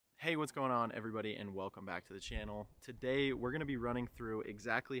Hey, what's going on everybody, and welcome back to the channel. Today we're going to be running through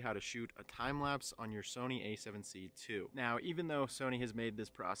exactly how to shoot a time-lapse on your Sony A7Cii II. Now, even though Sony has made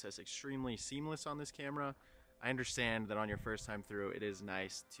this process extremely seamless on this camera, I understand that on your first time through it is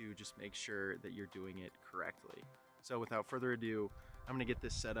nice to just make sure that you're doing it correctly. So without further ado, I'm going to get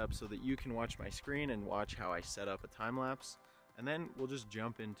this set up so that you can watch my screen and watch how I set up a time-lapse, and then we'll just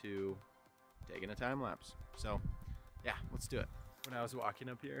jump into taking a time-lapse. So yeah, let's do it. When I was walking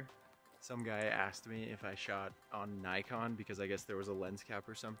up here, some guy asked me if I shot on Nikon because I guess there was a lens cap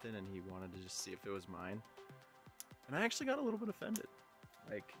or something and he wanted to just see if it was mine. And I actually got a little bit offended.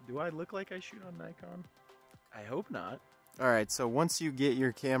 Like, do I look like I shoot on Nikon? I hope not. Alright, so once you get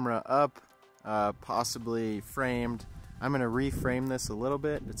your camera up, possibly framed, I'm going to reframe this a little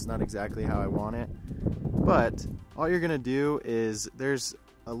bit. It's not exactly how I want it. But all you're going to do is there's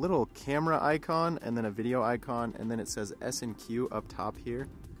a little camera icon and then a video icon, and then it says S&Q up top here.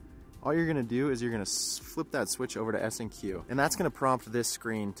 All you're gonna do is you're gonna flip that switch over to S&Q, and that's gonna prompt this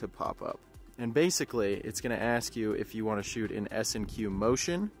screen to pop up. And basically, it's gonna ask you if you wanna shoot in S&Q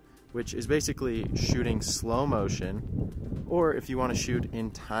motion, which is basically shooting slow motion, or if you wanna shoot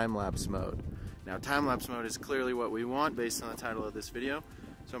in time-lapse mode. Now, time-lapse mode is clearly what we want based on the title of this video.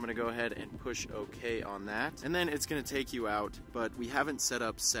 So I'm gonna go ahead and push OK on that. And then it's gonna take you out, but we haven't set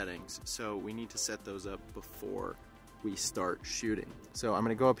up settings, so we need to set those up before we start shooting. So I'm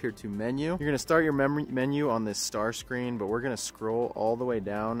gonna go up here to menu. You're gonna start your menu on this star screen, but we're gonna scroll all the way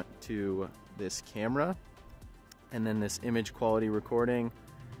down to this camera, and then this image quality recording,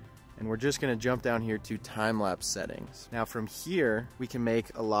 and we're just gonna jump down here to time-lapse settings. Now from here, we can make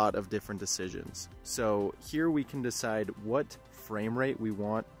a lot of different decisions. So here we can decide what frame rate we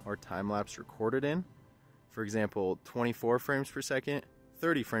want our time-lapse recorded in. For example, 24 frames per second,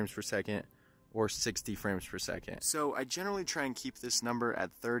 30 frames per second, or 60 frames per second. So I generally try and keep this number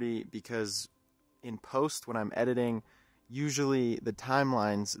at 30 because in post when I'm editing, usually the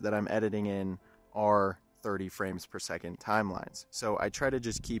timelines that I'm editing in are 30 frames per second timelines. So I try to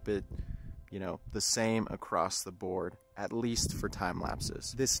just keep it, you know, the same across the board, at least for time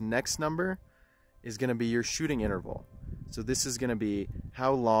lapses. This next number is gonna be your shooting interval. So this is gonna be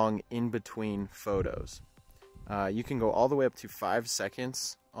how long in between photos. You can go all the way up to 5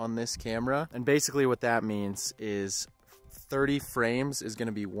 seconds on this camera, and basically what that means is 30 frames is going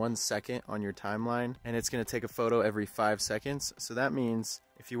to be 1 second on your timeline, and it's going to take a photo every 5 seconds. So that means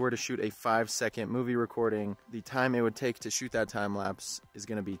if you were to shoot a 5-second movie recording, the time it would take to shoot that time lapse is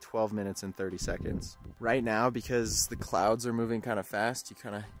going to be 12 minutes and 30 seconds. Right now, because the clouds are moving kind of fast, you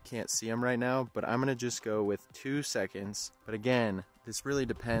kind of can't see them right now, but I'm going to just go with 2 seconds. But again, this really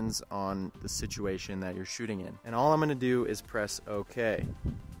depends on the situation that you're shooting in. And all I'm going to do is press OK.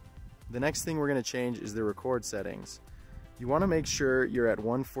 The next thing we're going to change is the record settings. You want to make sure you're at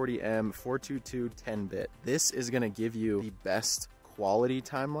 140M 422 10-bit. This is going to give you the best quality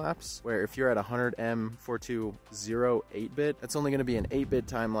time-lapse, where if you're at 100M 420 8-bit, that's only going to be an 8-bit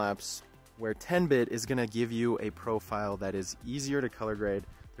time-lapse, where 10-bit is going to give you a profile that is easier to color grade.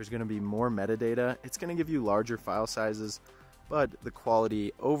 There's going to be more metadata. It's going to give you larger file sizes, but the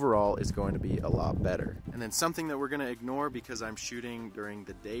quality overall is going to be a lot better. And then something that we're going to ignore because I'm shooting during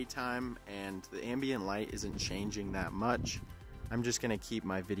the daytime and the ambient light isn't changing that much, I'm just going to keep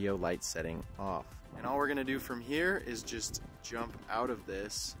my video light setting off. And all we're going to do from here is just jump out of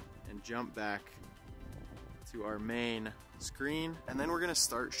this and jump back to our main screen, and then we're going to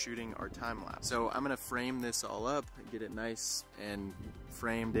start shooting our time lapse. So I'm going to frame this all up, get it nice and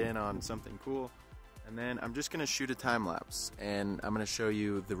framed in on something cool. And then I'm just gonna shoot a time lapse, and I'm gonna show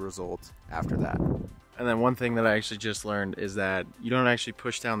you the result after that. And then one thing that I actually just learned is that you don't actually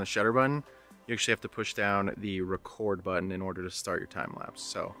push down the shutter button, you actually have to push down the record button in order to start your time lapse.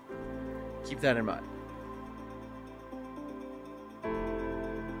 So keep that in mind.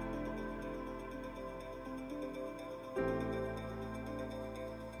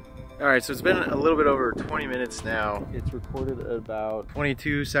 Alright, so it's been a little bit over 20 minutes now. It's recorded about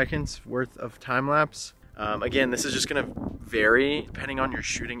 22 seconds worth of time lapse. Again, this is just going to vary depending on your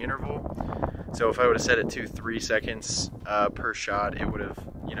shooting interval. So if I would have set it to 3 seconds per shot, it would have,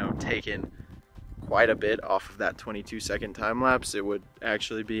 you know, taken quite a bit off of that 22-second time lapse. It would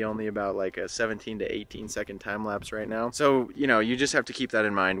actually be only about like a 17 to 18-second time lapse right now. So, you know, you just have to keep that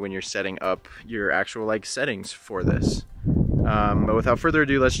in mind when you're setting up your actual like settings for this. But without further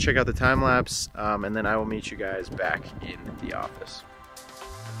ado, let's check out the time lapse, and then I will meet you guys back in the office.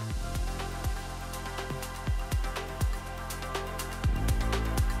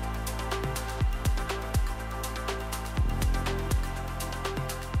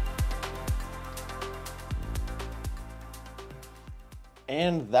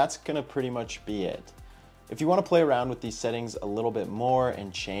 And that's gonna pretty much be it. If you want to play around with these settings a little bit more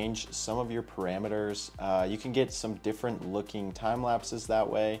and change some of your parameters, you can get some different looking time lapses that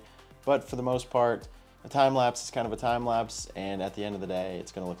way. But for the most part, a time lapse is kind of a time lapse, and at the end of the day,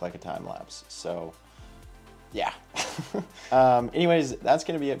 it's going to look like a time lapse. So yeah. Anyways, that's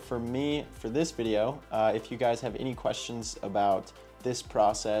going to be it for me for this video. If you guys have any questions about this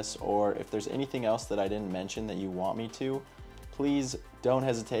process, or if there's anything else that I didn't mention that you want me to, please don't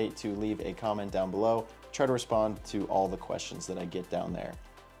hesitate to leave a comment down below. Try to respond to all the questions that I get down there.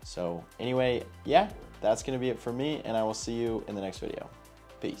 So anyway, yeah, that's gonna be it for me, and I will see you in the next video.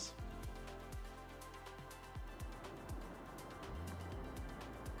 Peace.